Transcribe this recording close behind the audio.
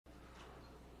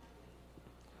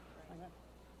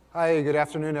Hi, good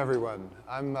afternoon, everyone.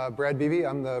 I'm Brad Beebe.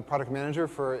 I'm the product manager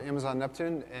for Amazon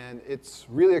Neptune, and it's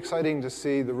really exciting to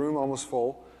see the room almost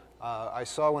full. I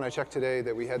saw when I checked today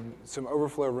that we had some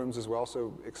overflow rooms as well,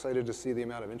 so excited to see the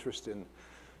amount of interest in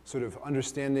sort of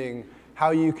understanding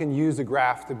how you can use a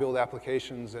graph to build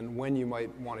applications and when you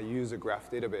might want to use a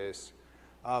graph database.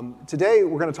 Today,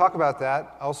 we're going to talk about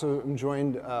that. I also am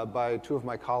joined by two of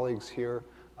my colleagues here,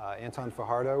 Anton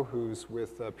Fajardo, who's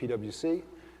with PwC,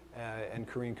 and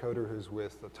Karine Coder, who's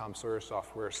with Tom Sawyer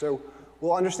Software. So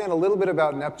we'll understand a little bit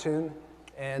about Neptune,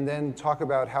 and then talk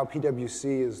about how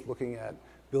PwC is looking at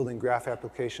building graph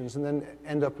applications, and then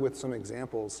end up with some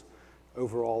examples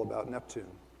overall about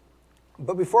Neptune.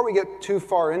 But before we get too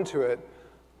far into it,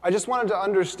 I just wanted to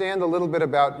understand a little bit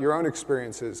about your own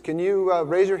experiences. Can you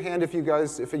raise your hand if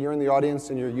you're in the audience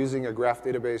and you're using a graph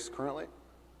database currently?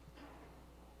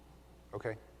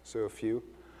 OK, so a few.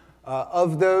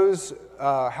 Of those,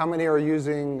 how many are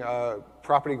using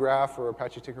Property Graph or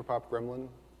Apache Tinkerpop Gremlin?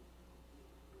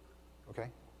 OK,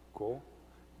 cool.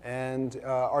 And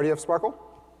RDF Sparkle?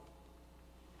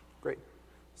 Great.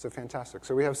 So fantastic.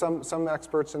 So we have some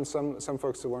experts and some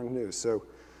folks to learn new. So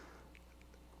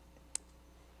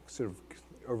sort of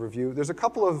overview. There's a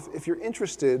couple of, if you're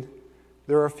interested,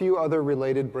 there are a few other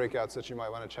related breakouts that you might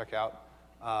want to check out.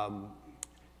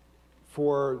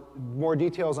 For more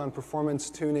details on performance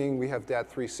tuning, we have DAT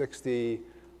 360.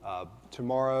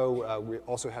 Tomorrow, we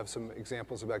also have some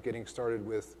examples about getting started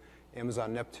with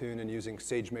Amazon Neptune and using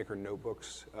SageMaker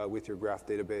notebooks with your graph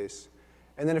database.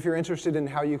 And then if you're interested in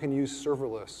how you can use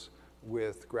serverless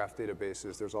with graph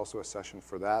databases, there's also a session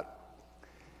for that.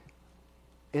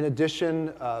 In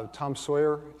addition, Tom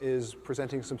Sawyer is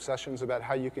presenting some sessions about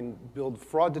how you can build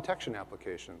fraud detection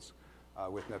applications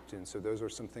with Neptune. So those are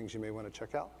some things you may want to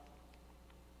check out.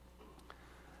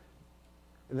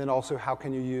 And then also, how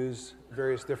can you use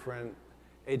various different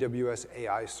AWS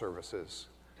AI services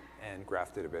and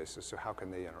graph databases? So how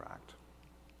can they interact?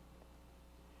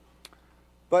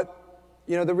 But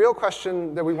the real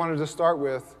question that we wanted to start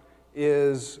with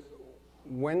is,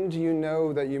 when do you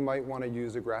know that you might want to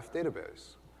use a graph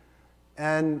database?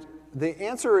 And the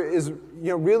answer is,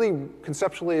 really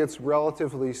conceptually, it's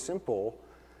relatively simple.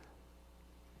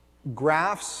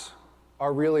 Graphs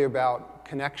are really about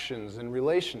connections and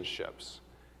relationships.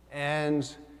 And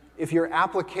if your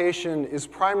application is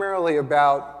primarily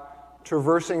about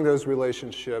traversing those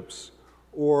relationships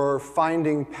or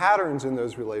finding patterns in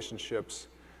those relationships,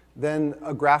 then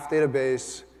a graph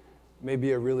database may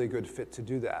be a really good fit to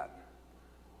do that.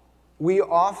 We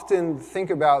often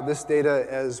think about this data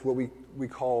as what we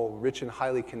call rich and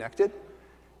highly connected.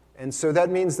 And so that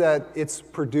means that it's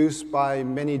produced by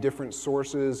many different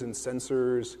sources and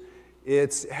sensors.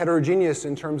 It's heterogeneous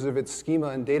in terms of its schema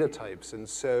and data types. And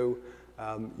so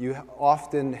you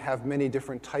often have many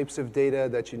different types of data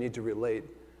that you need to relate.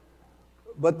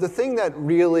 But the thing that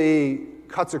really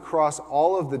cuts across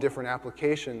all of the different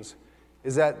applications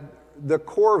is that the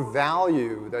core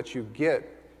value that you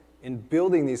get in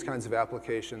building these kinds of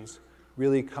applications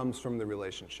really comes from the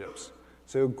relationships.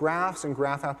 So graphs and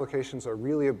graph applications are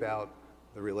really about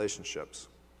the relationships.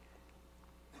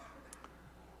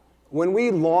 When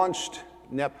we launched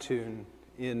Neptune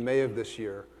in May of this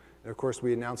year, and of course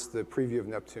we announced the preview of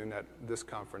Neptune at this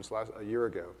conference a year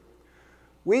ago,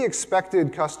 we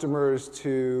expected customers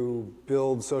to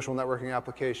build social networking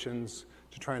applications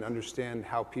to try and understand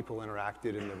how people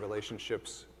interacted in the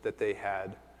relationships that they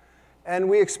had. And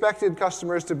we expected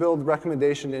customers to build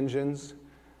recommendation engines,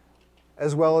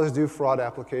 as well as do fraud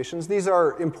applications. These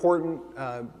are important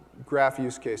graph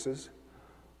use cases.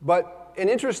 But an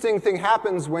interesting thing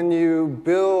happens when you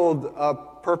build a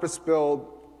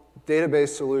purpose-built database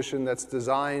solution that's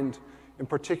designed in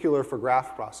particular for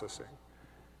graph processing.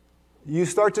 You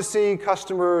start to see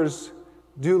customers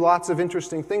do lots of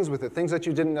interesting things with it, things that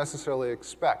you didn't necessarily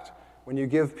expect. When you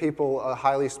give people a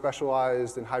highly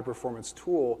specialized and high-performance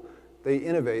tool, they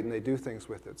innovate and they do things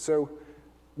with it. So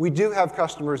we do have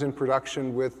customers in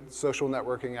production with social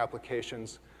networking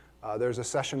applications. There's a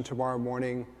session tomorrow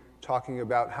morning talking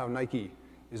about how Nike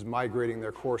is migrating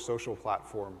their core social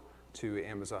platform to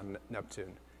Amazon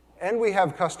Neptune. And we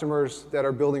have customers that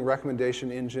are building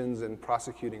recommendation engines and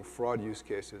prosecuting fraud use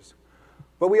cases.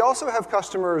 But we also have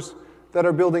customers that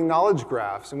are building knowledge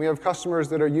graphs, and we have customers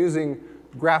that are using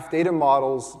graph data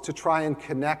models to try and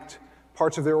connect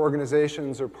parts of their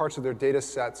organizations or parts of their data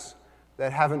sets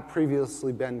that haven't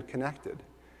previously been connected.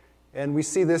 And we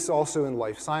see this also in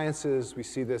life sciences. We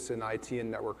see this in IT and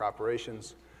network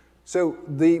operations. So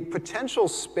the potential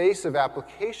space of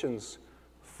applications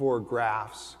for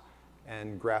graphs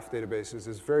and graph databases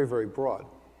is very, very broad.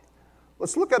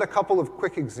 let's look at a couple of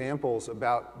quick examples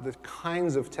about the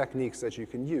kinds of techniques that you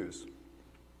can use.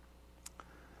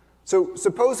 So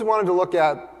suppose we wanted to look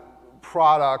at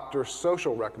product or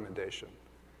social recommendation.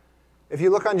 If you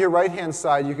look on your right-hand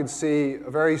side, you can see a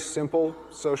very simple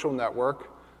social network.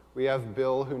 We have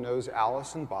Bill, who knows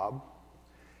Alice and Bob.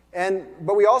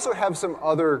 But we also have some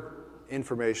other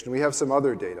information. We have some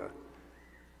other data.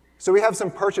 So we have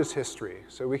some purchase history.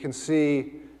 So we can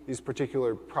see these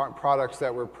particular products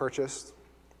that were purchased.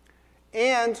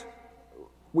 And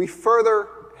we further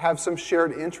have some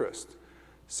shared interest.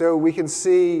 So we can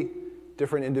see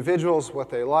different individuals, what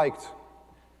they liked.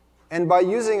 And by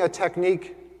using a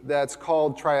technique that's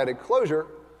called triadic closure,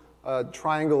 a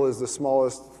triangle is the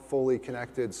smallest fully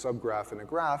connected subgraph in a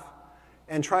graph,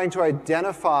 and trying to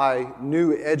identify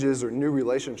new edges or new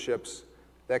relationships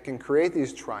that can create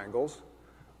these triangles,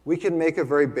 we can make a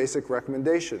very basic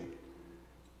recommendation.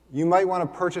 You might want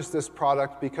to purchase this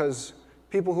product because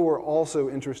people who are also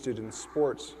interested in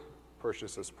sports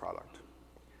purchase this product.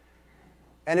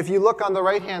 And if you look on the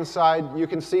right-hand side, you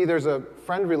can see there's a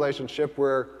friend relationship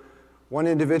where one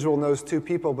individual knows two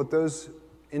people, but those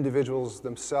individuals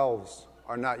themselves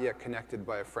are not yet connected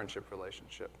by a friendship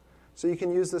relationship. So you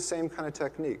can use the same kind of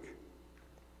technique.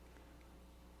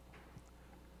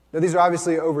 Now, these are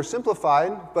obviously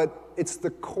oversimplified, but it's the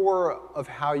core of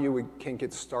how you can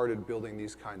get started building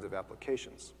these kinds of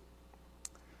applications.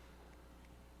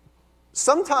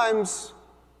 Sometimes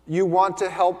you want to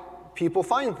help people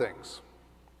find things.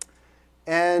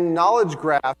 And knowledge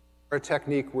graphs are a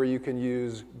technique where you can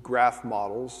use graph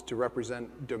models to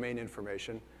represent domain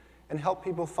information and help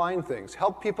people find things,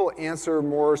 help people answer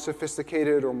more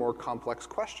sophisticated or more complex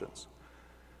questions.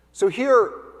 So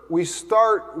here we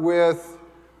start with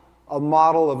a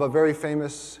model of a very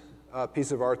famous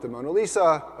piece of art, the Mona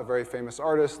Lisa, a very famous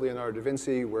artist, Leonardo da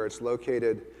Vinci, where it's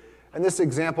located. And this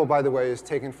example, by the way, is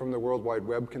taken from the World Wide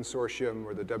Web Consortium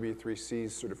or the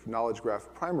W3C's sort of knowledge graph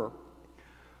primer.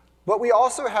 But we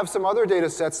also have some other data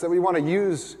sets that we want to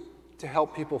use to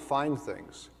help people find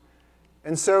things.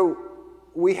 And so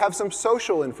we have some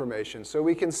social information, so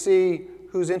we can see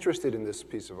who's interested in this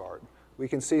piece of art. We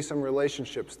can see some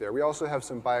relationships there. We also have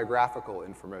some biographical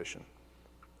information.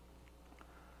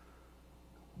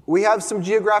 We have some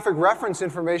geographic reference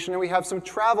information, and we have some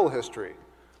travel history.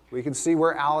 We can see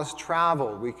where Alice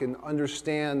traveled. We can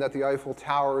understand that the Eiffel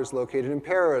Tower is located in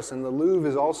Paris, and the Louvre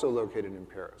is also located in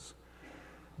Paris.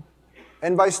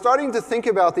 And by starting to think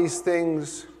about these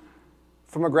things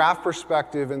from a graph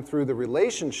perspective and through the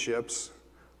relationships,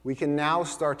 we can now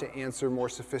start to answer more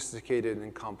sophisticated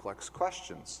and complex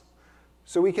questions.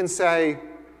 So we can say,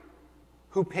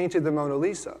 who painted the Mona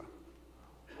Lisa?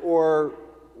 Or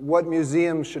what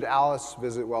museum should Alice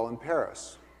visit while in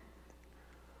Paris?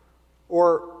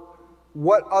 Or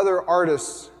what other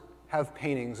artists have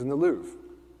paintings in the Louvre?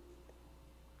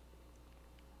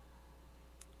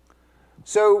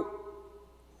 So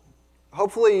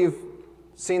hopefully you've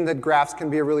seen that graphs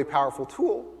can be a really powerful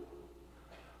tool.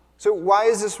 So why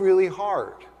is this really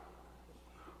hard?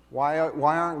 Why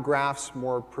aren't graphs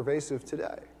more pervasive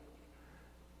today?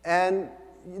 And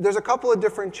there's a couple of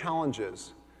different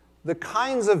challenges. The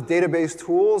kinds of database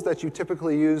tools that you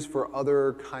typically use for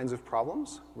other kinds of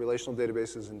problems, relational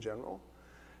databases in general,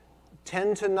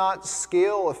 tend to not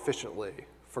scale efficiently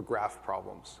for graph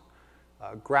problems.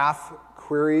 Graph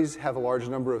queries have a large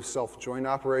number of self-join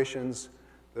operations.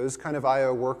 Those kind of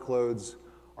I/O workloads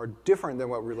are different than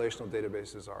what relational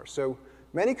databases are. So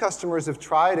many customers have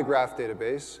tried a graph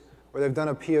database, or they've done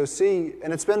a POC,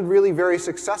 and it's been really very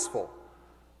successful.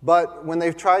 But when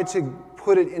they've tried to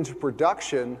put it into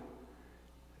production,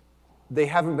 they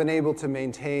haven't been able to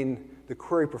maintain the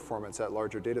query performance at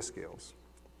larger data scales.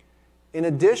 In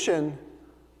addition,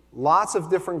 lots of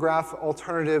different graph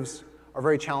alternatives are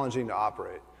very challenging to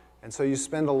operate. And so you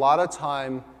spend a lot of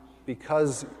time,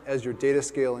 because as your data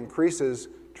scale increases,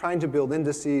 trying to build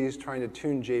indices, trying to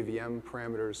tune JVM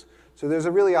parameters. So there's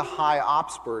really a high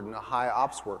ops burden, a high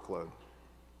ops workload.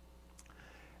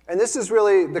 And this is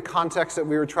really the context that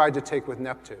we were trying to take with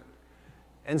Neptune.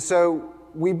 And so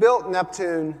we built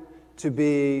Neptune to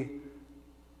be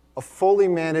a fully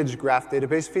managed graph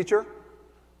database feature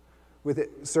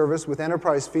with service with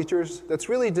enterprise features that's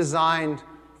really designed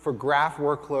for graph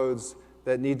workloads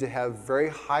that need to have very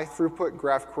high throughput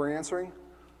graph query answering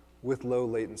with low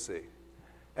latency.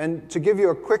 And to give you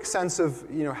a quick sense of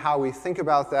how we think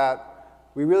about that,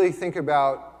 we really think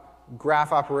about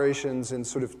graph operations in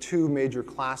sort of two major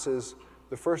classes.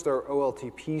 The first are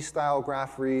OLTP-style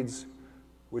graph reads,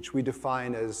 which we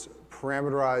define as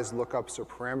parameterized lookups or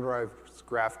parameterized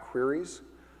graph queries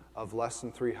of less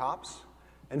than 3 hops.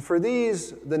 And for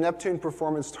these, the Neptune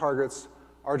performance targets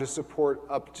are to support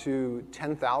up to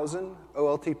 10,000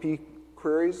 OLTP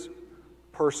queries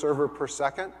per server per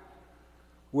second,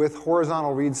 with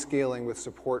horizontal read scaling with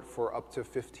support for up to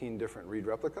 15 different read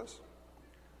replicas.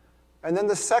 And then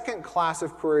the second class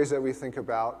of queries that we think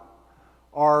about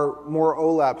are more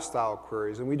OLAP-style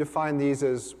queries. And we define these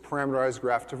as parameterized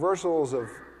graph traversals of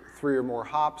 3 or more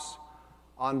hops,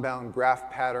 on-bound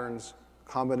graph patterns,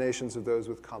 combinations of those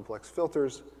with complex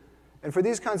filters. And for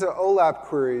these kinds of OLAP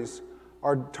queries,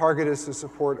 our target is to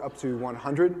support up to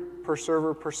 100 per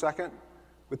server per second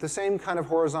with the same kind of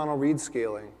horizontal read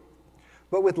scaling,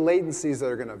 but with latencies that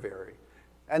are going to vary.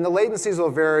 And the latencies will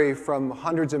vary from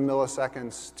hundreds of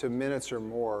milliseconds to minutes or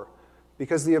more,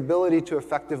 because the ability to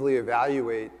effectively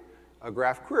evaluate a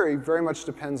graph query very much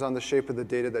depends on the shape of the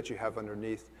data that you have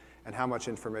underneath and how much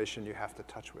information you have to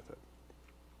touch with it.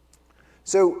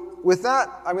 So with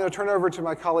that, I'm going to turn it over to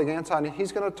my colleague Anton, and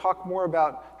he's going to talk more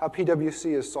about how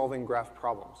PwC is solving graph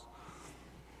problems.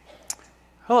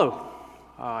 Hello,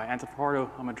 Anton Fajardo.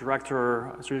 I'm a director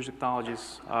of strategic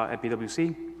technologies at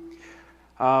PwC.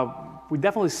 We're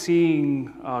definitely seeing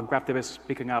graph databases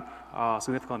picking up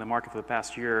significantly in the market for the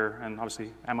past year, and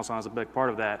obviously Amazon is a big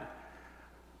part of that.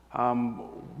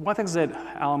 One of the things that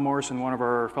Alan Morrison, one of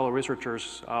our fellow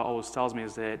researchers, always tells me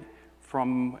is that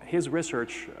from his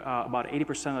research, about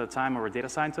 80% of the time of our data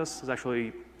scientists is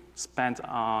actually spent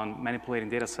on manipulating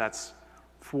data sets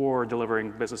for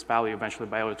delivering business value. Eventually,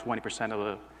 by over 20% of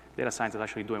the data scientists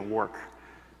actually doing work.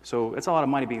 So it's a lot of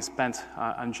money being spent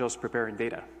on just preparing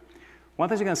data. One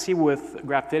thing you're going to see with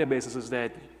graph databases is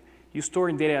that you store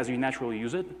in data as you naturally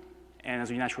use it and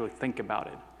as you naturally think about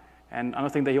it. And another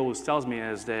thing that he always tells me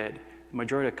is that the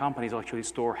majority of companies actually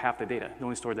store half the data. They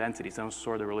only store the entities, they don't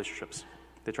store the relationships.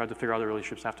 They try to figure out the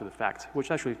relationships after the fact, which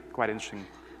is actually quite interesting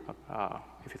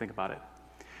if you think about it.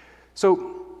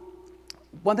 So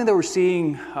one thing that we're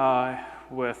seeing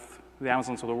with the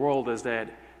Amazons of the world is that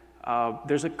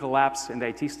there's a collapse in the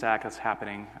IT stack that's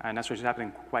happening, and that's actually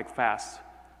happening quite fast.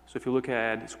 So if you look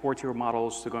at support tier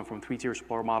models, they're going from 3-tier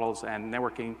support models and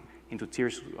networking into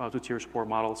 2-tier support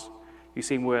models. You've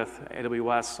seen with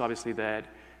AWS, obviously, that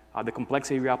the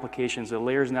complexity of your applications, the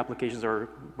layers in applications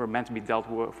were meant to be dealt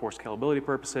with for scalability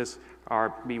purposes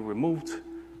are being removed.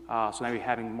 So now you're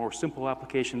having more simple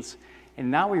applications.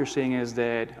 And now what you're seeing is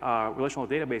that relational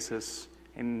databases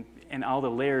and all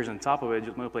the layers on top of it,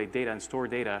 just manipulate data and store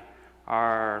data,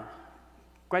 are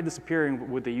quite disappearing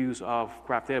with the use of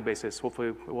graph databases. Hopefully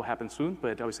it will happen soon,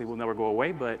 but obviously it will never go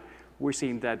away. But we're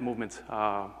seeing that movement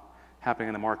happening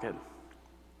in the market.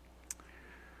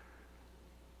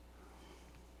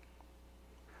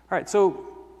 All right, so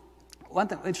one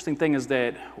interesting thing is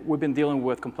that we've been dealing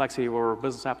with complexity or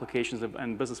business applications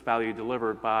and business value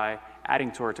delivered by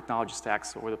adding to our technology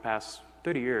stacks over the past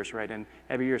 30 years, right? And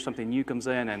every year something new comes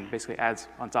in and basically adds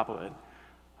on top of it.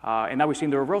 And now we've seen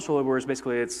the reversal, where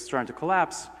basically it's starting to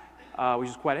collapse, which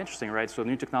is quite interesting, right? So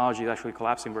new technology is actually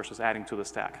collapsing versus adding to the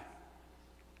stack.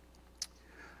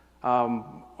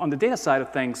 On the data side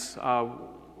of things,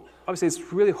 obviously,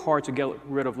 it's really hard to get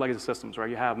rid of legacy systems, right?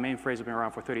 You have mainframes that have been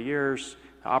around for 30 years,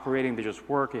 operating, they just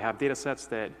work. You have data sets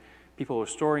that people are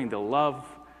storing, they love.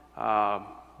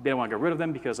 They don't want to get rid of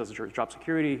them because of job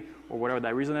security or whatever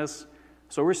that reason is.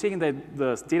 So we're seeing that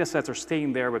the data sets are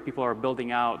staying there, but people are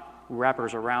building out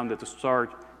wrappers around it to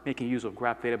start making use of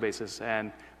graph databases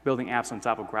and building apps on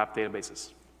top of graph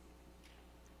databases.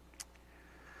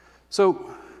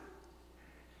 So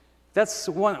that's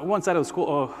one side of the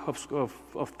school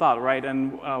of thought, right?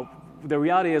 And the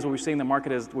reality is what we see in the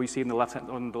market is what we see in the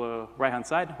on the right-hand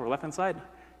side or left-hand side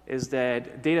is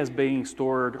that data is being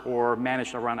stored or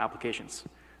managed around applications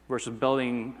versus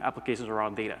building applications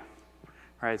around data,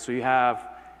 right? So you have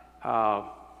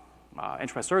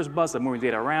enterprise service bus that moving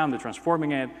data around, they're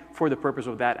transforming it for the purpose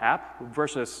of that app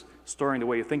versus storing the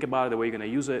way you think about it, the way you're going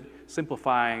to use it,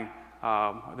 simplifying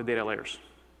the data layers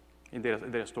in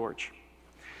data storage.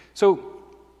 So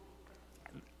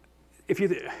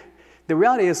the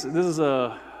reality is this is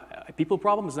a people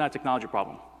problem, it's not a technology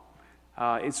problem.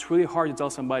 It's really hard to tell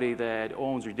somebody that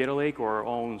owns your data lake or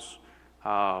owns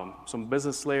some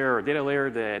business layer or data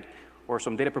layer or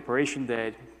some data preparation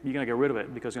that you're going to get rid of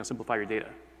it because you're going to simplify your data,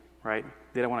 right?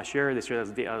 They don't want to share it, they share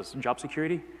it as job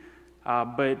security.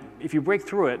 But if you break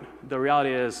through it, the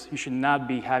reality is you should not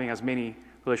be having as many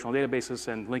relational databases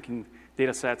and linking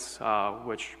data sets,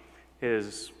 which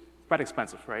is quite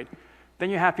expensive, right? Then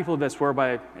you have people that swear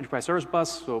by enterprise service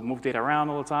bus, so move data around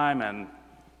all the time, and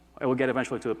it will get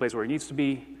eventually to the place where it needs to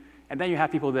be. And then you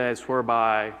have people that swear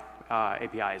by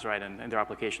APIs, right, and their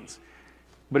applications.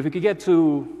 But if we could get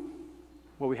to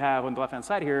what we have on the left-hand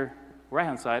side here,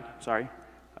 right-hand side, sorry,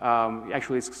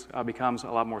 actually becomes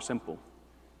a lot more simple.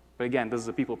 But again, this is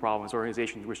a people problem. It's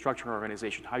organization, restructuring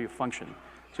organization, how you function.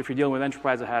 So if you're dealing with an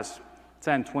enterprise that has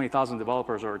 10, 20,000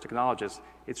 developers or technologists,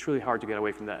 it's really hard to get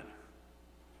away from that.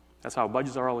 That's how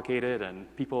budgets are allocated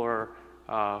and people are,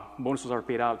 bonuses are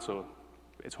paid out, so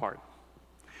it's hard.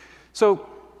 So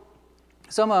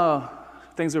some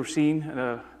things we've seen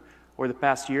over the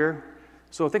past year.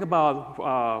 So think about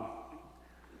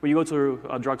when you go to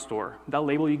a drugstore, that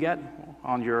label you get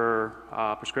on your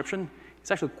prescription, it's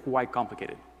actually quite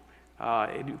complicated.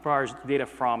 It requires data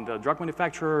from the drug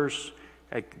manufacturers,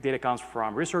 data comes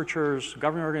from researchers,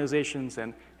 government organizations,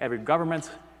 and every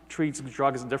government treats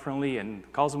drugs differently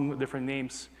and calls them different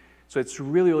names. So it's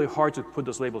really, really hard to put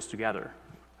those labels together.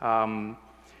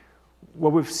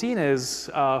 What we've seen is,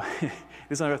 this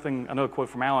is another thing, another quote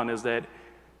from Alan, is that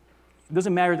it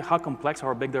doesn't matter how complex or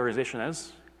how big the organization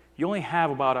is, you only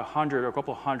have about 100 or a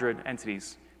couple hundred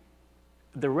entities.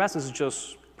 The rest is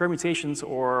just permutations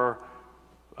or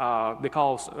they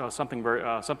call something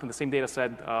the same data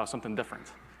set something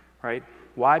different, right?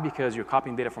 Why? Because you're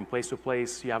copying data from place to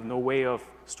place. You have no way of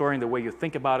storing the way you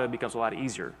think about it. It becomes a lot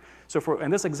easier. So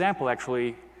in this example,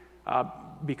 actually,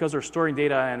 because they're storing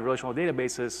data in relational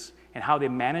databases and how they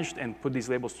managed and put these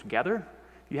labels together,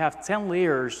 you have 10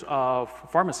 layers of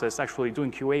pharmacists actually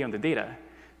doing QA on the data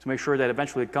to make sure that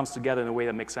eventually it comes together in a way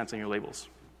that makes sense in your labels.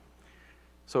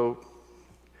 So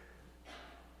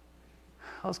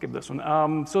I'll skip this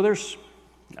one. So there's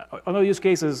another use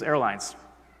case is airlines.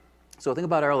 So think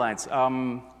about airlines.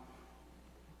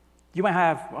 You might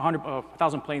have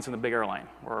 1,000 planes in a big airline,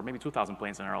 or maybe 2,000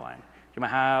 planes in an airline. You might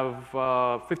have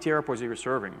 50 airports that you're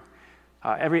serving.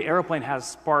 Every airplane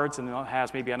has parts and it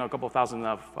has maybe, I know, a couple thousand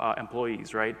of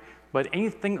employees, right? But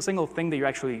single thing that you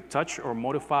actually touch or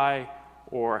modify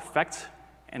or affect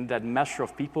in that mesh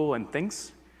of people and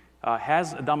things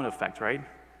has a domino effect, right?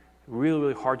 Really,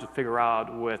 really hard to figure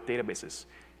out with databases.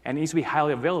 And it needs to be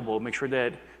highly available. Make sure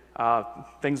that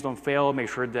things don't fail. Make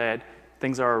sure that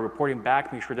things are reporting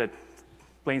back. Make sure that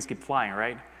planes keep flying,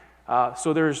 right?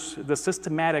 So there's the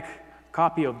systematic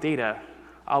copy of data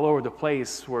all over the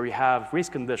place where we have race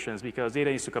conditions because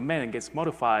data needs to come in and gets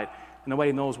modified, and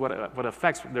nobody knows what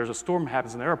affects. There's a storm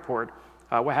happens in the airport.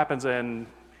 What happens in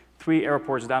 3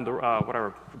 airports down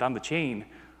the down the chain?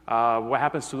 What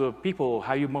happens to the people?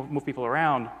 How you move people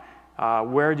around?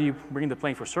 Where do you bring the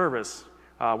plane for service?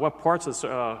 What parts does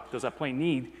that plane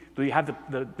need? Do you have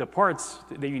the parts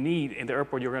that you need in the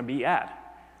airport you're going to be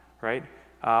at, right?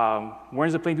 When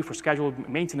is the plane due for scheduled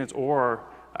maintenance or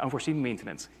unforeseen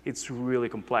maintenance? It's really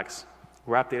complex.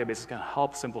 Graph databases can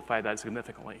help simplify that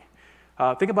significantly.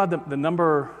 Think about the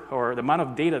number or the amount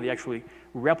of data that you're actually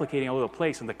replicating all over the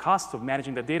place and the cost of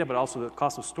managing that data, but also the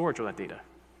cost of storage of that data,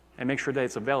 and make sure that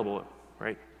it's available,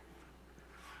 right?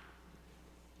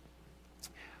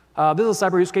 This is a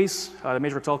cyber use case, the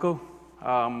major telco.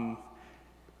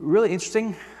 Really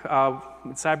interesting.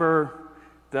 In cyber,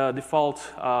 the default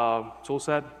tool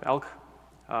set, ELK,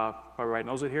 probably right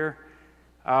knows it here.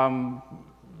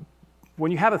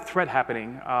 When you have a threat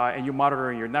happening and you're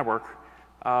monitoring your network,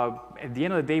 at the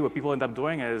end of the day, what people end up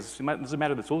doing is, it doesn't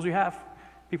matter the tools you have,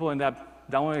 people end up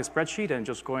downloading a spreadsheet and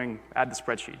just going add the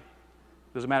spreadsheet.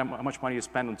 Doesn't matter how much money you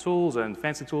spend on tools and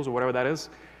fancy tools or whatever that is.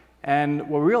 And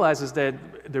what we realized is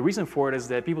that the reason for it is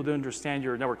that people didn't understand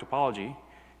your network topology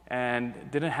and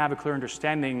didn't have a clear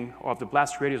understanding of the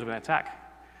blast radius of an attack.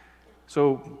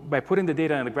 So by putting the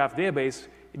data in the graph database,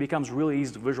 it becomes really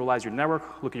easy to visualize your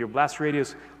network, look at your blast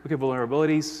radius, look at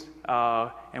vulnerabilities,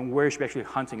 and where you should be actually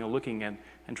hunting and looking and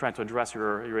trying to address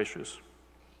your issues.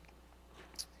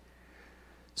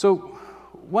 So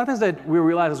one of the things that we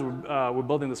realized as we're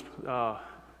building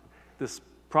this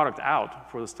product out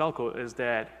for this telco is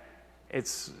that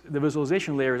the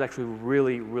visualization layer is actually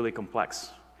really, really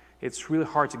complex. It's really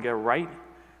hard to get right.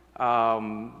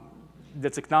 The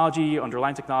technology,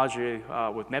 underlying technology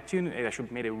with Neptune, it actually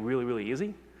made it really, really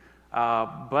easy.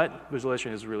 But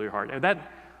visualization is really hard. And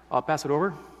that, I'll pass it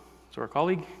over to our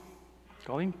colleague,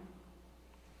 Colleen.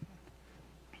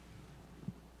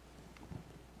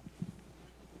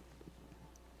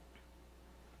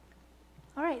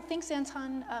 All right, thanks,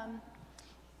 Anton.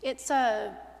 It's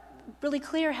really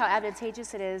clear how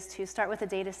advantageous it is to start with a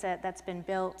data set that's been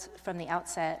built from the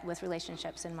outset with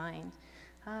relationships in mind.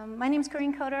 My name's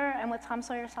Corinne Coder. I'm with Tom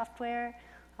Sawyer Software.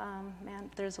 Man,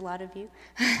 there's a lot of you.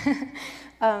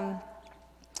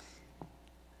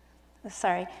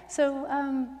 Sorry. So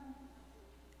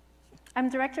I'm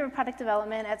Director of Product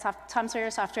Development at Tom Sawyer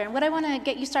Software, and what I want to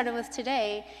get you started with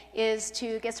today is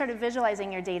to get started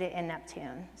visualizing your data in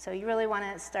Neptune. So you really want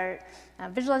to start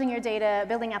visualizing your data,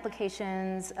 building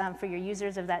applications for your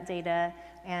users of that data,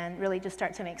 and really just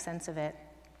start to make sense of it.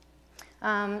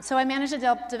 So I manage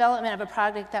the development of a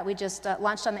product that we just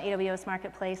launched on the AWS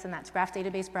Marketplace, and that's Graph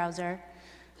Database Browser,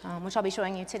 which I'll be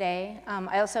showing you today.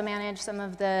 I also manage some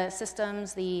of the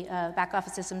systems, the back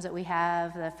office systems that we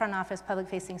have, the front office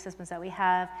public-facing systems that we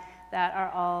have that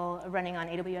are all running on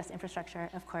AWS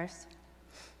infrastructure, of course.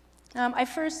 I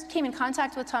first came in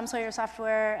contact with Tom Sawyer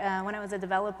Software when I was a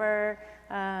developer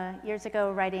years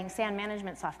ago writing SAN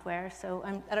management software. So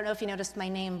I don't know if you noticed my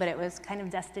name, but it was kind of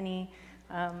destiny.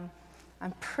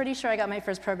 I'm pretty sure I got my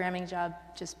first programming job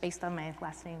just based on my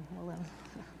last name alone.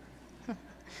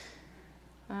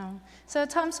 So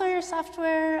Tom Sawyer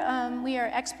Software, we are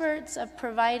experts of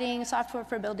providing software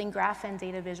for building graph and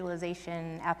data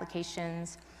visualization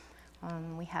applications.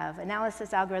 We have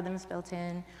analysis algorithms built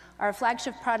in. Our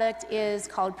flagship product is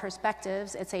called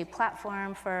Perspectives. It's a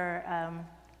platform for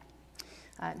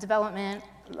development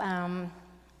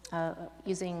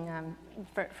using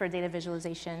for data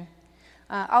visualization.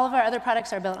 All of our other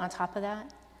products are built on top of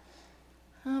that.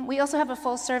 We also have a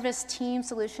full-service team,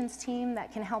 solutions team,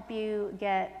 that can help you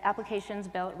get applications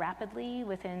built rapidly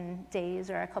within days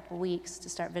or a couple weeks to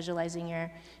start visualizing your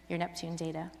Neptune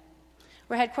data.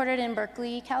 We're headquartered in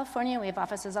Berkeley, California. We have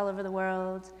offices all over the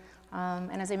world.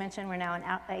 And as I mentioned, we're now an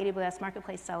AWS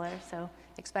Marketplace seller, so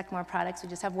expect more products. We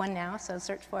just have one now, so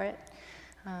search for it.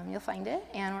 You'll find it.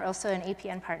 And we're also an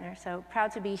APN partner, so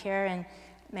proud to be here. And,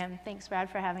 man, thanks,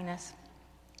 Brad, for having us.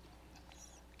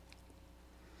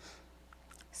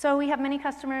 So we have many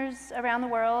customers around the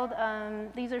world.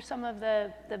 These are some of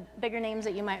the bigger names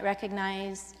that you might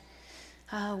recognize.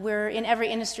 We're in every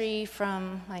industry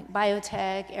from like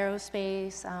biotech,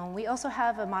 aerospace. We also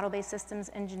have a model-based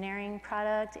systems engineering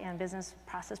product and business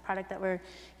process product that we're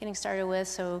getting started with.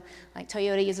 So like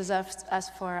Toyota uses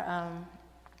us for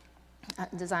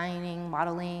designing,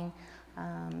 modeling.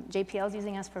 JPL is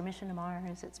using us for mission to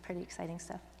Mars. It's pretty exciting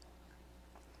stuff.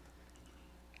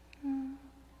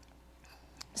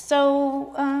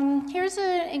 So here's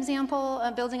an example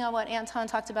of building on what Anton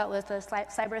talked about with the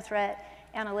cyber threat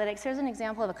analytics. Here's an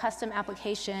example of a custom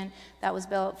application that was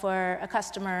built for a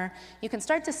customer. You can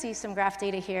start to see some graph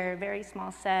data here, very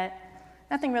small set.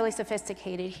 Nothing really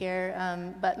sophisticated here,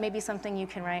 but maybe something you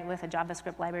can write with a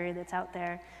JavaScript library that's out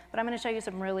there. But I'm going to show you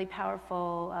some really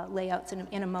powerful layouts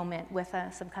in a moment with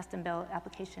some custom-built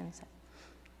applications.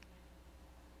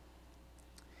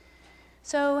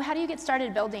 So how do you get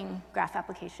started building graph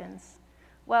applications?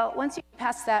 Well, once you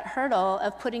pass that hurdle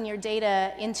of putting your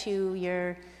data into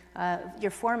your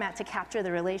format to capture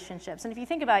the relationships, and if you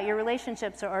think about it, your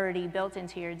relationships are already built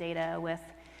into your data with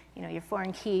your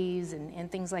foreign keys and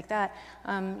things like that.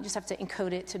 You just have to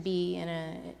encode it to be in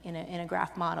a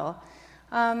graph model.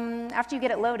 After you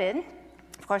get it loaded,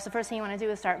 of course, the first thing you want to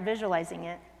do is start visualizing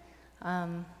it.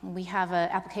 We have an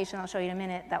application I'll show you in a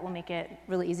minute that will make it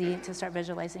really easy to start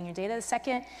visualizing your data. The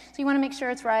second, so you want to make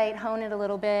sure it's right, hone it a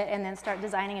little bit, and then start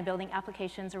designing and building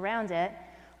applications around it.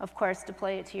 Of course,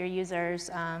 deploy it to your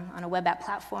users on a web app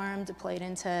platform, deploy it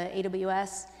into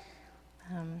AWS,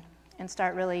 and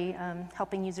start really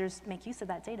helping users make use of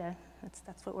that data.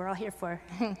 That's what we're all here for.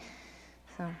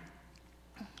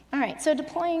 All right, so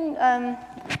deploying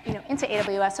into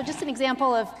AWS. So just an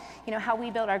example of how we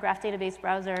built our Graph Database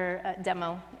Browser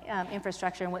demo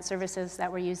infrastructure and what services that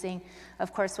we're using.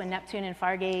 Of course, when Neptune and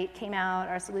Fargate came out,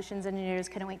 our solutions engineers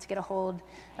couldn't wait to get a hold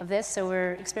of this. So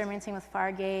we're experimenting with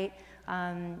Fargate,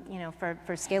 for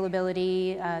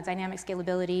scalability, dynamic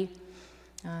scalability.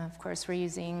 Of course, we're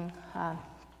using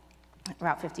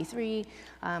Route 53.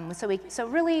 So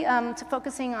really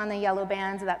focusing on the yellow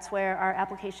bands, that's where our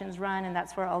applications run, and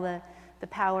that's where all the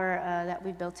power that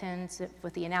we've built in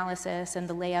with the analysis and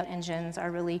the layout engines are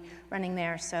really running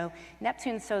there. So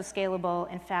Neptune's so scalable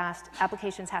and fast,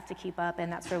 applications have to keep up,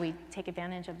 and that's where we take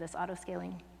advantage of this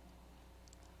auto-scaling.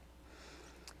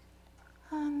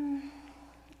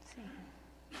 Let's see.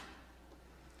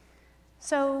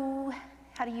 So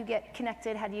how do you get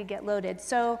connected? How do you get loaded?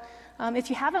 So if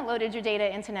you haven't loaded your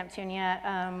data into Neptune yet,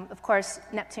 of course,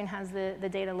 Neptune has the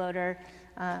data loader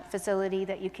facility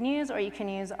that you can use, or you can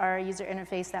use our user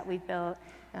interface that we've built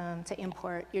to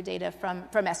import your data from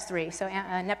S3. So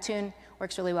Neptune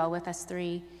works really well with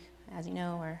S3, as you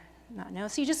know or not know.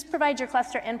 So you just provide your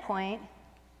cluster endpoint,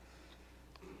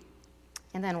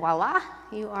 and then voila,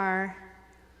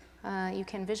 you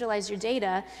can visualize your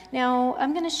data. Now,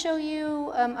 I'm going to show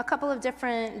you a couple of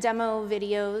different demo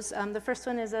videos. The first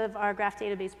one is of our Graph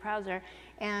Database Browser.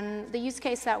 And the use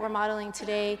case that we're modeling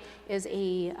today is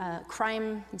a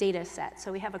crime data set.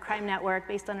 So we have a crime network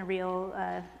based on a real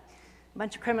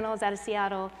bunch of criminals out of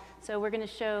Seattle. So we're going to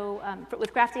show,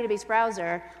 with Graph Database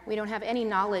Browser, we don't have any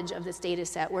knowledge of this data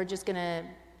set. We're just going to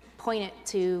point it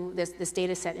to this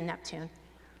data set in Neptune.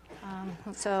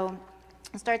 So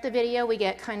I'll start the video. We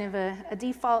get kind of a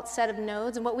default set of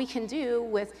nodes. And what we can do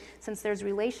with, since there's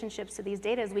relationships to these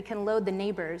data, is we can load the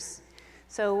neighbors.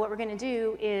 So what we're going to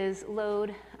do is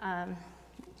load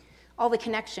all the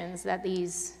connections that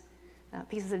these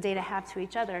pieces of data have to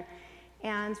each other.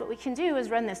 And what we can do is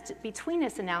run this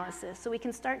betweenness analysis. So we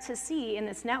can start to see in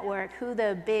this network who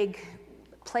the big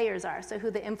players are, so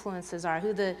who the influences are,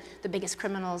 who the biggest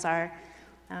criminals are.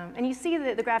 And you see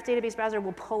that the Graph Database Browser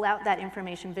will pull out that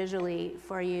information visually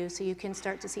for you so you can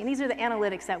start to see. And these are the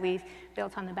analytics that we've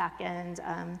built on the back end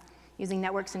using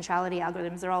network centrality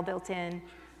algorithms. They're all built in.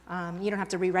 You don't have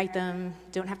to rewrite them,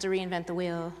 don't have to reinvent the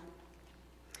wheel.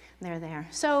 They're there.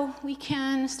 So we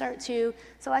can start to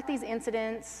select these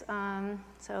incidents.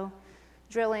 So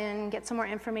drill in, get some more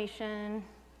information,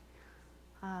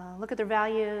 look at their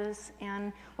values.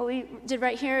 And what we did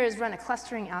right here is run a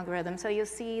clustering algorithm. So you'll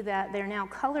see that they're now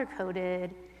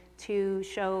color-coded to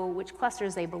show which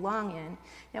clusters they belong in.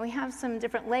 Now we have some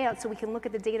different layouts so we can look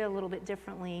at the data a little bit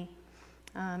differently.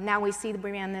 Now we see that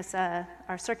we ran this,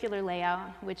 our circular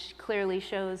layout, which clearly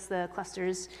shows the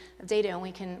clusters of data, and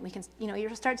we can, you know,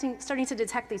 you're starting to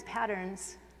detect these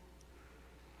patterns.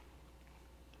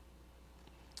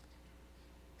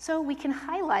 So we can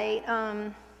highlight,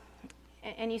 and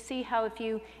you see how if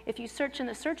you search in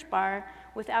the search bar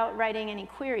without writing any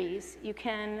queries, you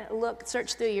can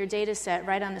search through your data set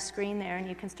right on the screen there, and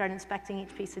you can start inspecting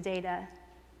each piece of data.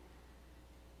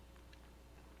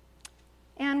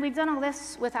 And we've done all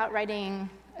this without writing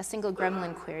a single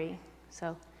gremlin query,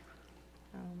 so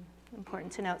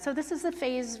important to note. So this is the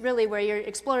phase, really, where you're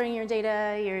exploring your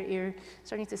data, you're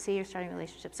starting to see your starting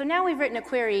relationships. So now we've written a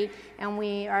query, and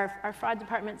our fraud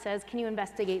department says, can you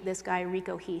investigate this guy,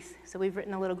 Rico Heath? So we've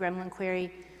written a little gremlin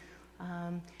query.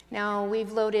 Now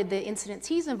we've loaded the incidents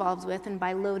he's involved with, and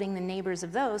by loading the neighbors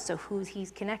of those, so who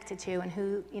he's connected to and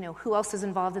who else is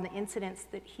involved in the incidents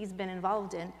that he's been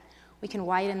involved in, we can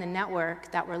widen the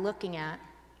network that we're looking at.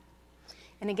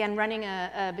 And again, running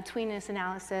a betweenness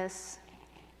analysis,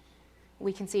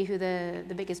 we can see who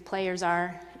the biggest players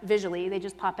are visually. They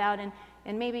just pop out,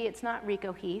 and maybe it's not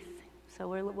Rico Heath, so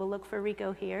we'll look for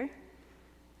Rico here.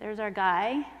 There's our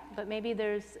guy, but maybe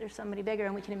there's somebody bigger,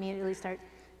 and we can immediately start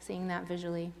seeing that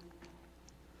visually.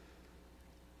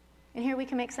 And here we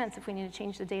can make sense. If we need to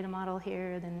change the data model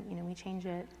here, then we change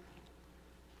it.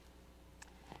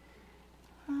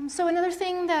 So another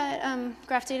thing that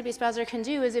Graph Database Browser can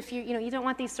do is if you don't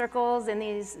want these circles and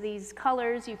these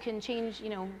colors, you can change,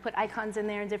 put icons in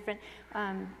there, different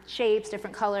shapes,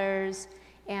 different colors,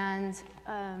 and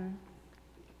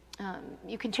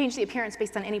you can change the appearance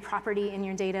based on any property in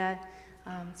your data,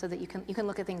 so that you can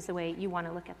look at things the way you want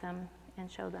to look at them and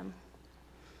show them.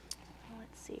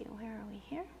 Let's see, where are we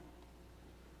here?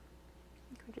 I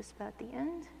think we're just about at the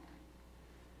end.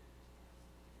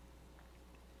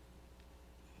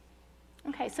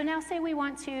 Okay, so now say we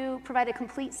want to provide a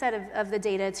complete set of the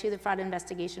data to the fraud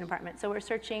investigation department. So we're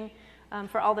searching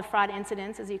for all the fraud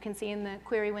incidents, as you can see in the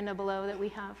query window below, that we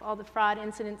have all the fraud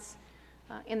incidents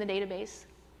in the database.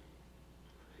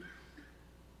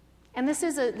 And this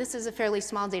is a fairly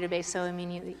small database, so I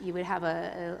mean you would have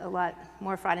a lot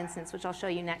more fraud incidents, which I'll show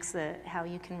you next, how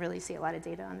you can really see a lot of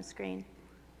data on the screen.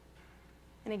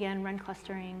 And again, run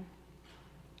clustering.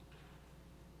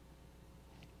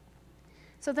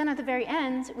 So then at the very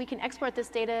end, we can export this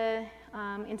data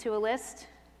into a list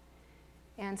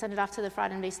and send it off to the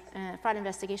fraud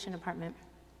investigation department.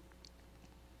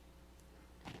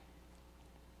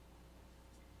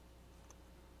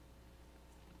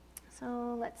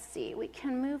 So let's see, we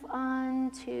can move on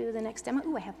to the next demo.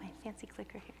 Ooh, I have my fancy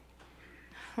clicker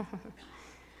here.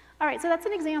 All right, so that's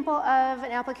an example of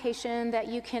an application that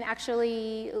you can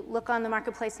actually look on the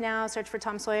marketplace now, search for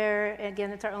Tom Sawyer. Again,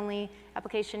 it's our only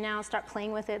application now. Start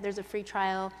playing with it. There's a free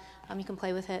trial. You can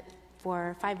play with it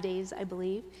for 5 days, I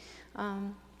believe.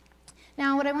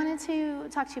 Now, what I wanted to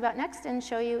talk to you about next and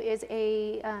show you is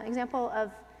an example of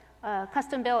a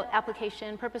custom-built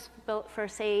application, purpose-built for,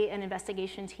 say, an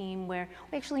investigation team where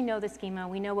we actually know the schema.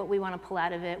 We know what we want to pull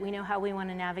out of it. We know how we want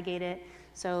to navigate it.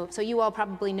 So you all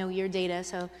probably know your data,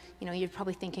 so you're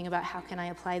probably thinking about how can I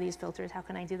apply these filters, how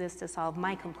can I do this to solve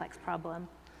my complex problem.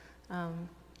 All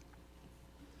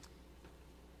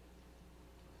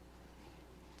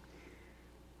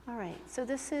right, so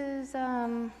this is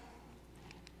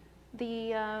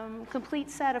complete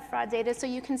set of fraud data, so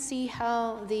you can see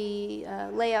how the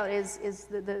layout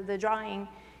the drawing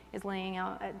is laying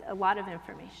out a lot of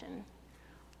information.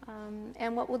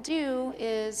 And what we'll do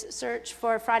is search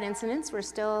for fraud incidents. We're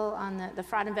still on the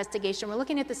fraud investigation. We're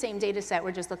looking at the same data set,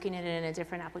 we're just looking at it in a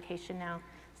different application now.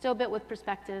 Still a bit with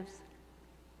perspectives.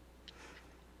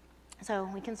 So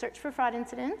we can search for fraud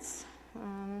incidents.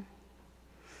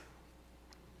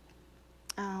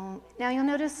 Now you'll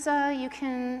notice you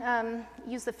can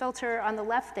use the filter on the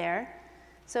left there.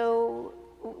 So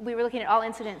we were looking at all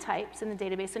incident types in the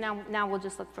database, so now we'll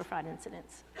just look for fraud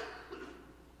incidents.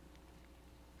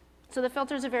 So the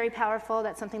filters are very powerful.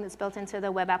 That's something that's built into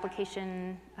the web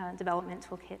application development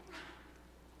toolkit.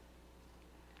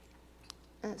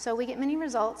 So we get many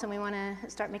results, and we want to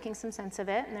start making some sense of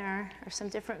it. And there are some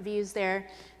different views there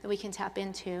that we can tap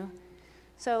into.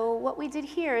 So what we did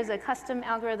here is a custom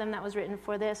algorithm that was written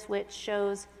for this, which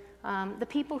shows the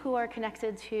people who are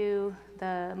connected to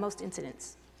the most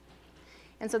incidents.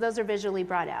 And so those are visually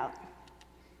brought out.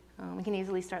 We can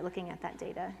easily start looking at that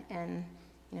data. And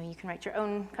you can write your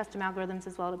own custom algorithms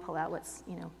as well to pull out what's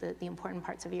the important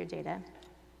parts of your data.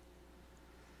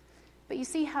 But you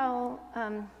see how,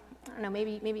 I don't know,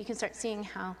 maybe you can start seeing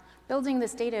how building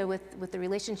this data with the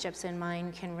relationships in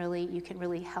mind can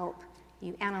really help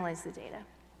you analyze the data.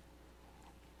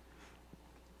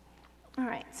 All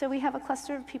right, so we have a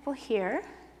cluster of people here.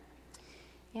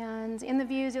 And in the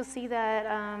views, you'll see that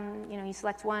you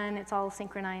select one, it's all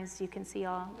synchronized. You can see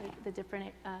all the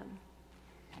different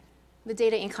the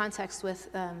data in context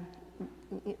with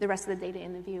the rest of the data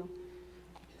in the view.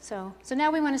 So now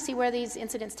we want to see where these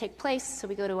incidents take place. So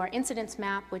we go to our incidents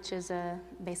map, which is a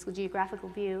basically geographical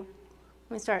view.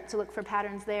 We start to look for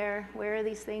patterns there. Where are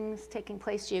these things taking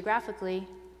place geographically?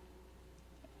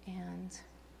 And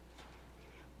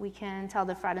we can tell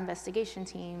the fraud investigation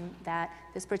team that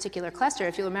this particular cluster,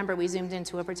 if you remember, we zoomed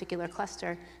into a particular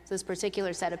cluster. So this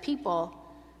particular set of people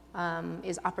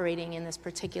is operating in this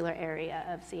particular area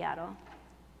of Seattle.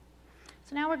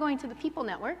 So now we're going to the people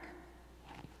network.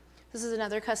 This is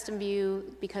another custom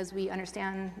view because we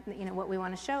understand what we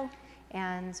want to show,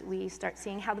 and we start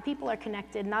seeing how the people are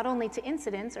connected not only to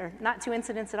incidents, or not to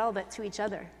incidents at all, but to each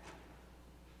other.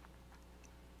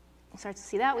 We start to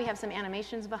see that. We have some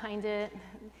animations behind it.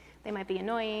 They might be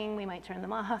annoying. We might turn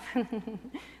them off.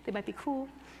 They might be cool.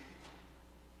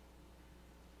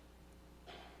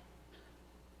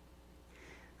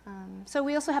 So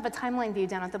we also have a timeline view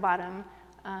down at the bottom.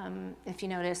 If you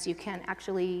notice, you can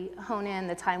actually hone in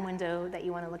the time window that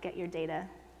you want to look at your data.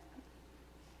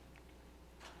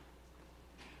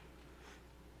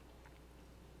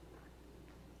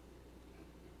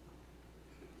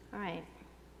 All right.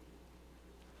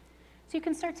 So you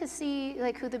can start to see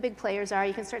who the big players are.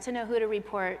 You can start to know who to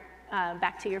report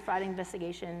back to your fraud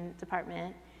investigation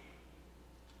department.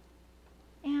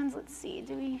 And let's see,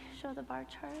 do we show the bar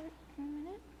chart in a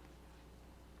minute?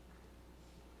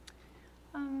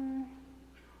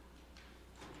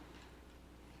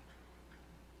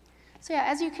 So yeah,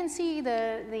 as you can see,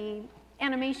 the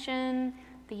animation,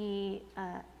 the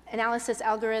analysis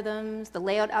algorithms, the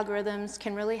layout algorithms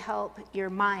can really help your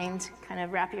mind kind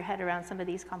of wrap your head around some of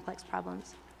these complex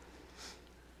problems.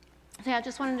 So yeah, I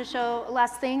just wanted to show,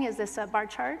 last thing is this bar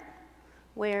chart,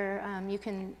 where you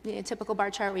can, a typical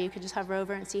bar chart where you can just hover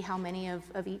over and see how many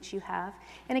of each you have.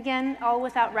 And again, all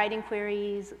without writing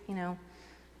queries,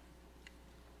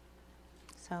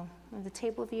 So the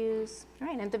table views. All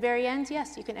right, and at the very end,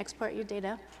 yes, you can export your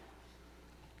data.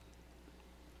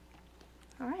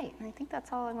 All right, and I think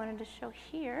that's all I wanted to show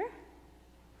here.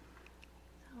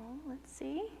 So let's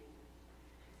see.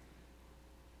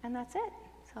 And that's it.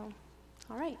 So,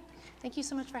 all right. Thank you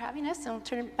so much for having us. And I'll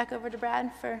turn it back over to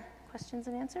Brad for questions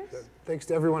and answers. Thanks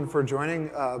to everyone for joining.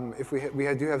 If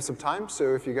we do have some time,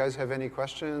 so if you guys have any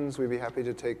questions, we'd be happy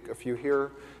to take a few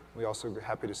here. We're also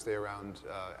happy to stay around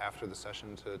after the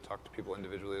session to talk to people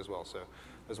individually as well. So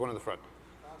there's one in the front.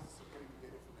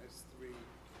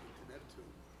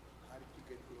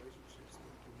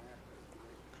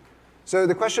 So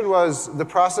the question was, the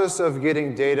process of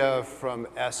getting data from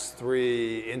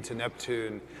S3 into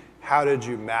Neptune, how did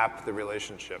you map the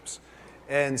relationships?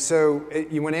 And so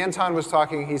when Anton was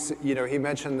talking, he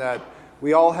mentioned that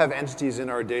we all have entities in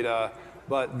our data,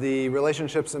 but the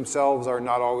relationships themselves are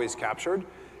not always captured.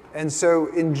 And so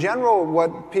in general,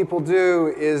 what people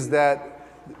do is that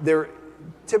they're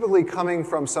typically coming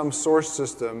from some source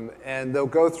system, and they'll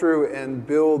go through and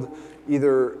build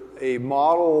either a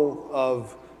model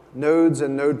of nodes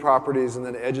and node properties and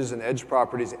then edges and edge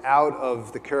properties out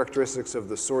of the characteristics of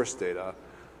the source data,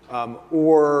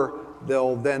 or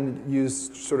they'll then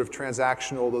use sort of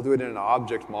transactional, they'll do it in an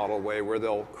object model way where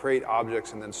they'll create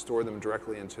objects and then store them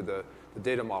directly into the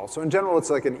data model. So in general, it's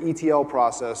like an ETL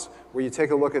process where you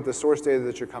take a look at the source data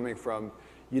that you're coming from,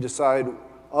 you decide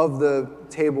of the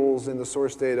tables in the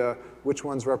source data, which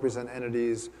ones represent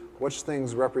entities, which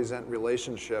things represent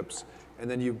relationships, and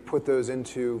then you put those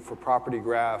into, for property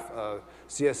graph,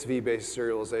 CSV-based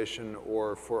serialization,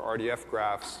 or for RDF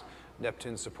graphs,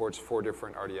 Neptune supports 4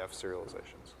 different RDF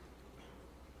serializations.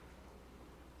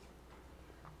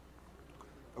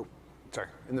 Oh, sorry,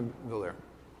 in the middle there.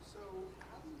 So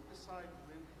how do you decide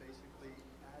when to basically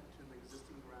add to an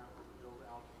existing graph or build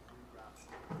out a new graph,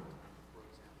 for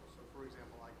example? So for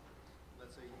example, like,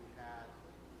 let's say you had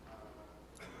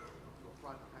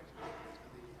fraud detection, and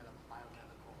then you had a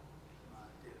biomedical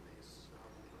database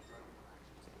for drug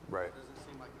interactions. Right. It doesn't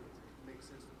seem like it would make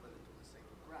sense to put it into the same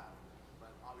graph,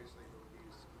 but obviously there would be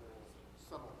small,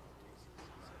 subtle cases,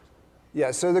 essentially.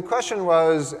 Yeah, so the question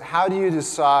was, how do you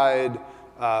decide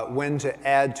when to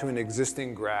add to an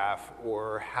existing graph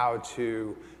or how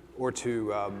to,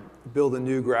 build a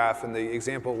new graph? And the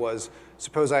example was,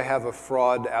 suppose I have a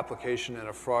fraud application and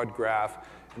a fraud graph,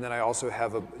 and then I also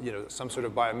have some sort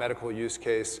of biomedical use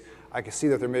case. I can see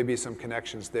that there may be some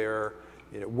connections there.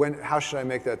 How should I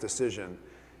make that decision?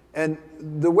 And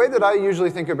the way that I usually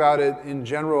think about it in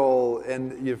general,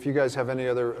 and if you guys have any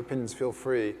other opinions, feel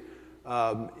free,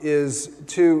 is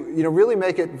to really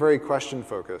make it very question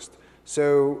focused.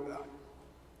 So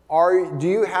do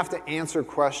you have to answer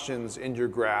questions in your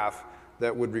graph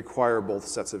that would require both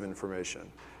sets of information?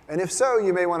 And if so,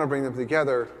 you may want to bring them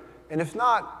together. And if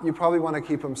not, you probably want to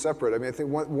keep them separate. I mean, I think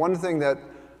one thing that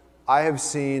I have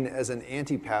seen as an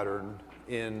anti-pattern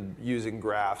in using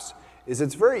graphs is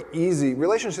it's very easy.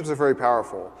 Relationships are very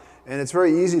powerful. And it's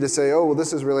very easy to say, oh, well,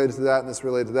 this is related to that, and this is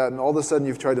related to that. And all of a sudden,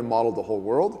 you've tried to model the whole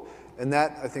world. And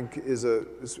that, I think, is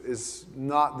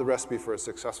not the recipe for a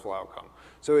successful outcome.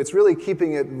 So it's really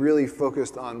keeping it really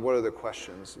focused on what are the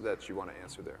questions that you want to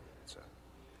answer there. So,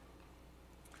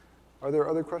 are there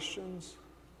other questions?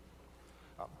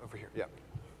 Oh, over here, yeah.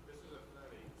 This is a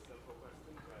fairly simple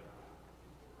question, but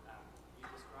you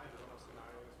described a lot of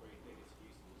scenarios where you think it's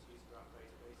useful to use graph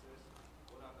databases.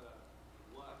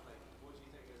 What do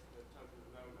you think is the total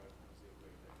no-no for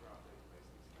using graph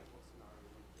databases? Like what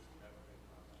scenarios you just never think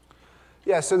about that?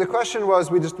 Yeah, so the question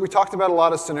was, we talked about a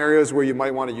lot of scenarios where you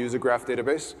might want to use a graph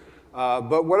database,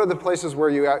 but what are the places where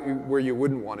you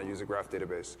wouldn't want to use a graph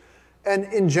database? And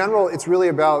in general, it's really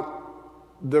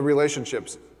about the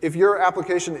relationships. If your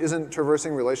application isn't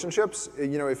traversing relationships,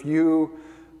 if you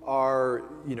are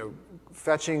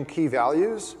fetching key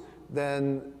values,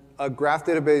 then a graph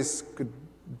database could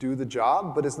do the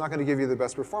job, but it's not going to give you the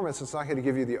best performance. It's not going to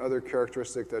give you the other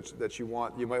characteristic that you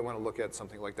want. You might want to look at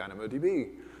something like DynamoDB,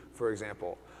 for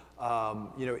example.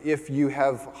 If you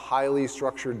have highly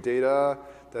structured data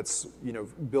that's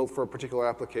built for a particular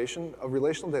application, a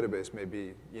relational database may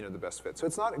be the best fit. So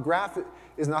graph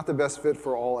is not the best fit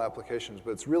for all applications,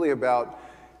 but it's really about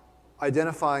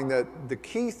identifying that the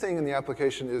key thing in the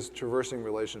application is traversing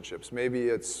relationships. Maybe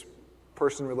it's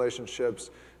person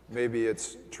relationships, maybe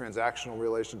it's transactional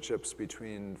relationships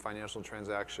between financial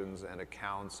transactions and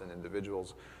accounts and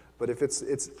individuals. But if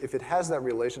it has that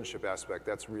relationship aspect,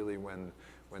 that's really when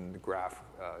the graph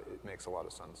it makes a lot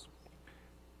of sense.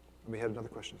 We had another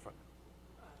question in front.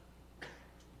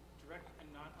 Direct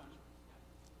and not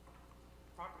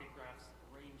property graphs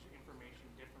arrange information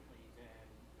differently than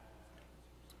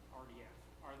RDF.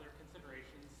 Are there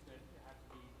considerations that have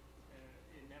to be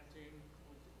in Neptune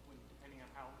depending on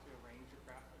how to arrange your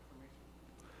graph information?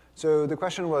 So the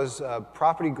question was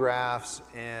property graphs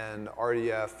and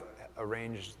RDF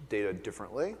arrange data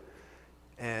differently.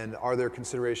 And are there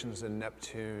considerations in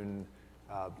Neptune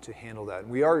to handle that?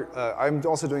 I'm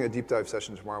also doing a deep dive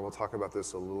session tomorrow. We'll talk about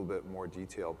this a little bit more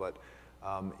detail. But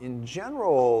in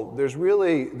general,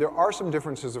 there are some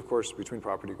differences, of course, between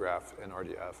property graph and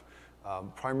RDF,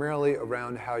 primarily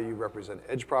around how you represent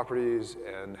edge properties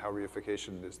and how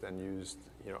reification is then used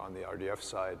on the RDF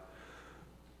side.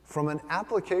 From an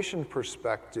application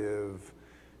perspective,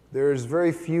 there's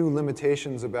very few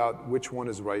limitations about which one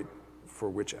is right for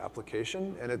which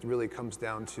application, and it really comes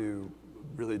down to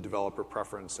really developer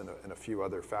preference and a few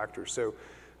other factors. So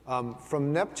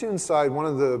from Neptune's side, one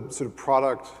of the sort of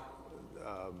product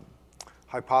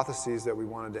hypotheses that we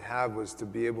wanted to have was to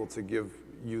be able to give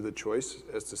you the choice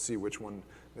as to see which one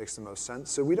makes the most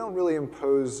sense. So we don't really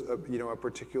impose a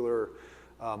particular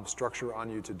structure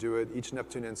on you to do it. Each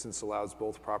Neptune instance allows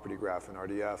both property graph and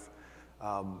RDF.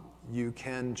 You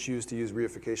can choose to use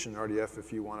reification in RDF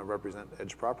if you want to represent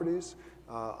edge properties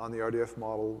on the RDF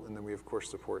model, and then we, of course,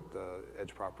 support the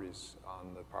edge properties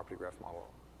on the property graph model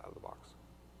out of the box.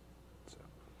 So,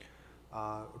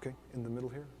 okay, in the middle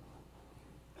here.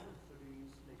 So do you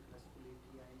use like RESTful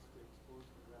APIs to expose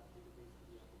the graph database to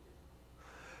the application?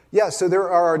 Yeah, so there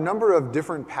are a number of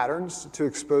different patterns to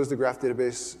expose the graph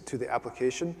database to the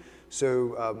application.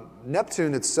 So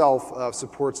Neptune itself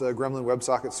supports a Gremlin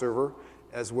WebSocket server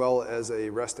as well as a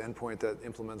REST endpoint that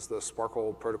implements the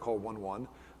Sparkle Protocol 1.1.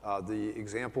 The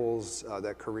examples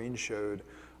that Karine showed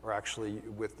are actually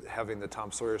with having the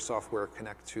Tom Sawyer software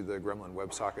connect to the Gremlin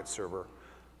WebSocket server.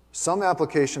 Some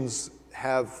applications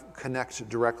have connect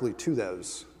directly to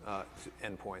those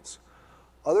endpoints.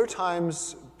 Other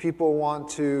times, people want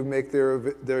to make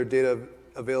their data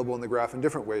available in the graph in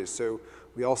different ways. So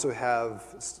we also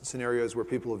have scenarios where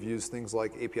people have used things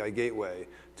like API Gateway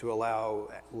to allow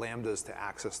Lambdas to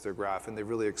access their graph, and they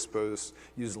really use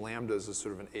Lambdas as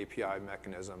sort of an API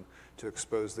mechanism to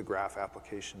expose the graph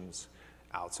applications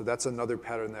out. So that's another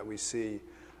pattern that we see.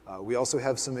 We also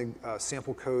have some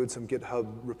sample code, some GitHub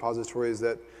repositories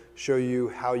that show you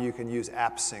how you can use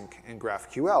AppSync and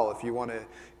GraphQL if you want to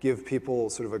give people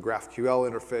sort of a GraphQL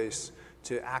interface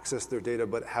to access their data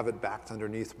but have it backed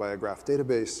underneath by a graph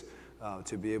database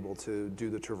to be able to do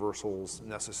the traversals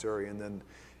necessary, and then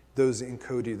those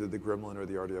encode either the Gremlin or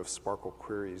the RDF Sparkle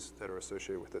queries that are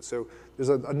associated with it. So there's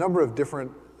a number of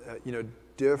different,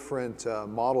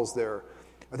 models there.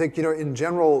 I think, in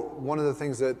general, one of the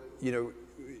things that,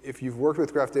 if you've worked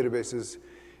with graph databases,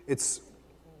 it's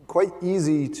quite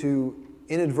easy to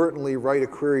inadvertently write a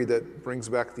query that brings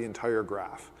back the entire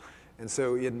graph. And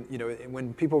so,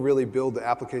 when people really build the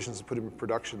applications to put them in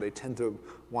production, they tend to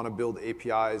want to build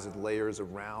APIs and layers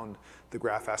around the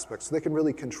graph aspects so they can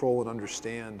really control and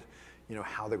understand,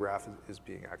 how the graph is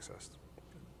being accessed.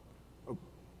 Oh,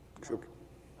 okay. Have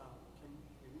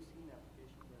you seen an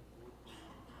application where both the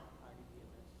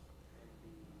RDBMS and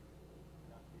the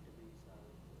graph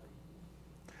database are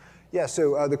used? Yeah,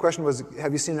 so the question was,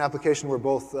 have you seen an application where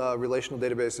both relational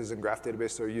databases and graph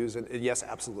databases are used? And yes,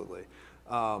 absolutely.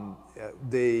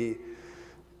 They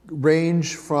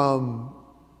range from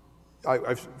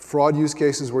fraud use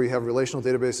cases where you have relational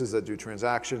databases that do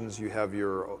transactions. You have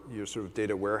your sort of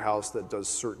data warehouse that does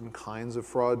certain kinds of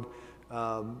fraud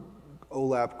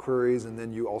OLAP queries, and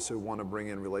then you also want to bring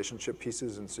in relationship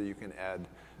pieces, and so you can add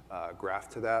graph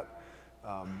to that.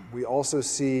 We also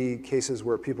see cases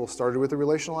where people started with a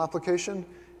relational application,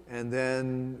 and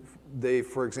then they,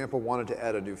 for example, wanted to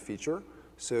add a new feature.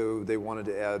 So they wanted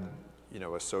to add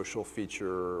a social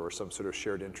feature or some sort of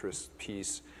shared interest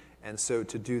piece. And so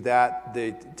to do that,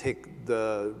 they take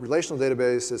the relational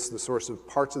database as the source of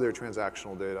parts of their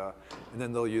transactional data, and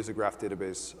then they'll use a graph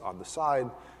database on the side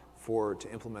to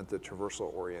implement the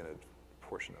traversal-oriented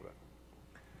portion of it.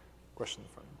 Question in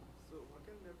front. So how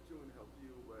can Neptune help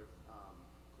you with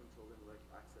controlling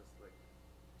access to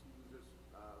users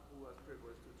who are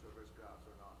privileged to traverse graphs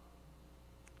or not?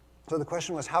 So the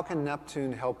question was, how can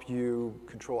Neptune help you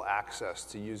control access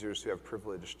to users who have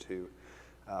privilege to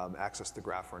access the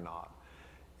graph or not?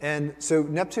 And so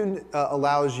Neptune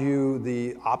allows you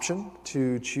the option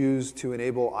to choose to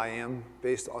enable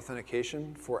IAM-based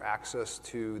authentication for access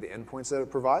to the endpoints that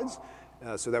it provides.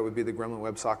 So that would be the Gremlin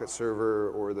WebSocket server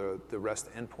or the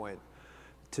REST endpoint.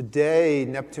 Today,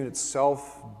 Neptune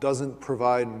itself doesn't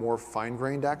provide more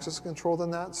fine-grained access control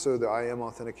than that. So the IAM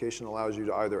authentication allows you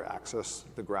to either access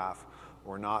the graph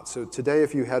or not. So today,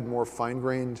 if you had more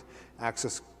fine-grained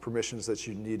access permissions that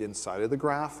you need inside of the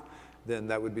graph, then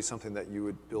that would be something that you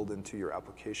would build into your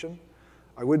application.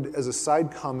 I would, as a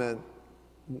side comment,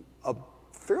 a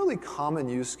fairly common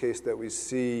use case that we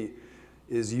see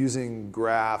is using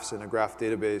graphs and a graph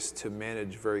database to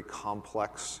manage very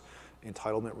complex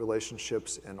entitlement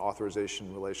relationships and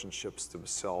authorization relationships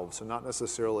themselves. So not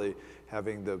necessarily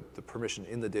having the permission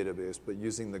in the database, but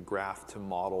using the graph to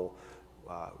model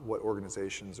what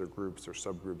organizations or groups or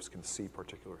subgroups can see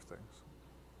particular things.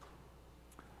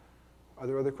 Are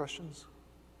there other questions?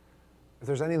 If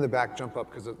there's any in the back, jump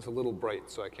up, because it's a little bright,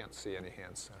 so I can't see any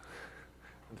hands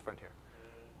in the front here.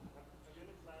 Have you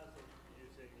any plans of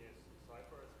using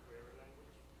Cypher as a query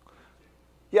language?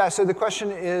 Yeah, so the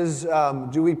question is,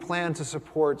 do we plan to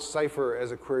support Cypher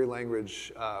as a query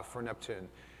language for Neptune?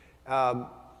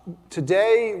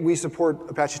 Today, we support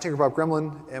Apache Tinkerpop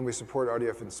Gremlin, and we support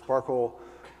RDF and Sparkle.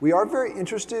 We are very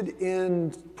interested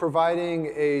in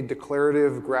providing a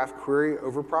declarative graph query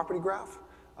over property graph.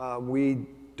 We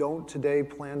don't today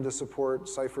plan to support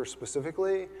Cypher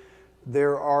specifically.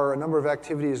 There are a number of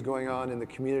activities going on in the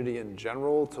community in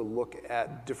general to look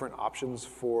at different options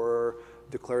for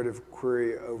declarative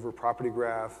query over property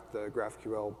graph, the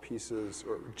GraphQL pieces,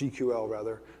 or GQL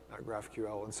rather, not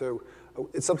GraphQL. And so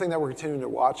it's something that we're continuing to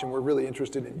watch, and we're really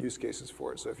interested in use cases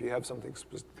for it. So if you have something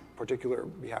particular,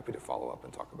 I'd be happy to follow up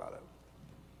and talk about it.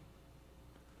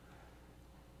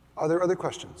 Are there other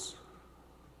questions?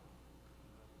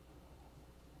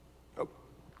 Oh,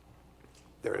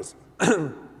 there is.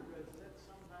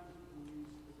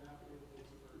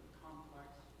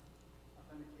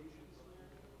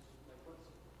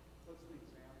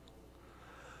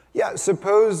 Yeah,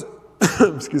 suppose,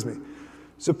 excuse me,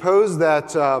 suppose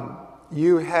that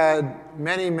you had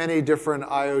many, many different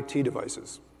IoT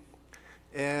devices,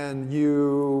 and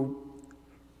you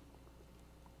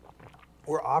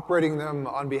were operating them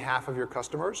on behalf of your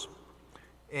customers,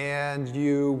 and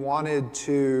you wanted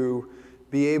to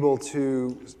be able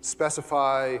to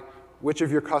specify which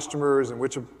of your customers and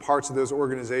which parts of those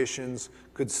organizations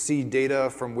could see data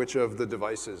from which of the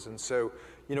devices. And so,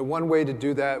 one way to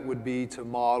do that would be to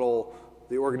model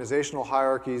the organizational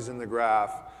hierarchies in the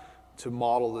graph, to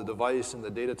model the device and the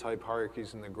data type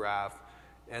hierarchies in the graph,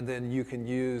 and then you can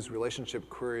use relationship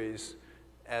queries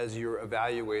as you're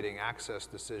evaluating access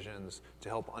decisions to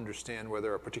help understand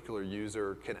whether a particular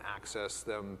user can access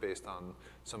them based on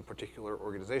some particular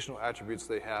organizational attributes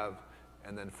they have,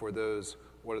 and then for those,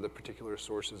 what are the particular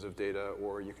sources of data,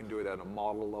 or you can do it at a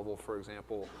model level, for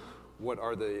example. What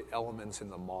are the elements in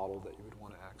the model that you would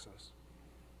want to access?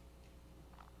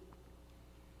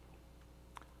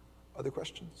 Other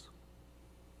questions?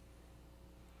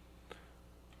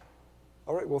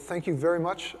 All right, well, thank you very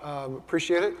much.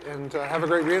 Appreciate it, and have a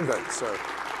great reInvent. So.